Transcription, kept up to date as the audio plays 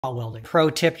welding.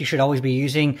 Pro tip, you should always be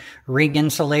using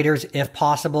re-insulators if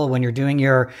possible when you're doing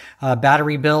your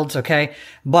battery builds, okay?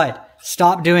 But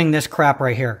stop doing this crap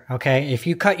right here, okay? If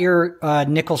you cut your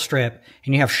nickel strip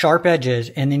and you have sharp edges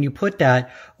and then you put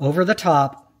that over the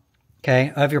top,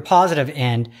 okay, of your positive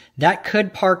end, that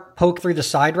could poke through the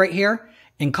side right here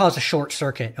and cause a short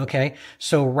circuit, okay?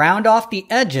 So round off the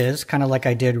edges, kind of like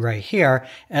I did right here,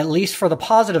 at least for the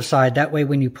positive side. That way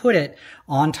when you put it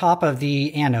on top of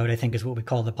the anode, I think is what we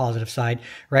call the positive side,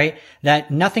 right?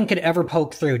 That nothing could ever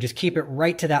poke through. Just keep it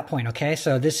right to that point, okay?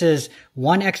 So this is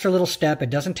one extra little step. It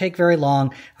doesn't take very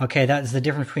long, okay? That is the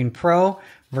difference between pro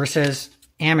versus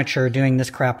amateur doing this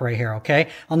crap right here, okay?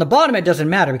 On the bottom, it doesn't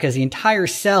matter because the entire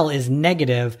cell is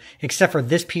negative except for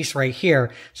this piece right here.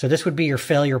 So this would be your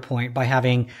failure point by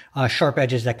having sharp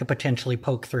edges that could potentially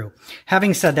poke through.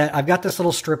 Having said that, I've got this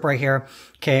little strip right here.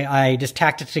 Okay, I just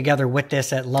tacked it together with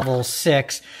this at level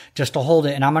 6 just to hold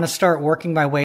it. And I'm going to start working my way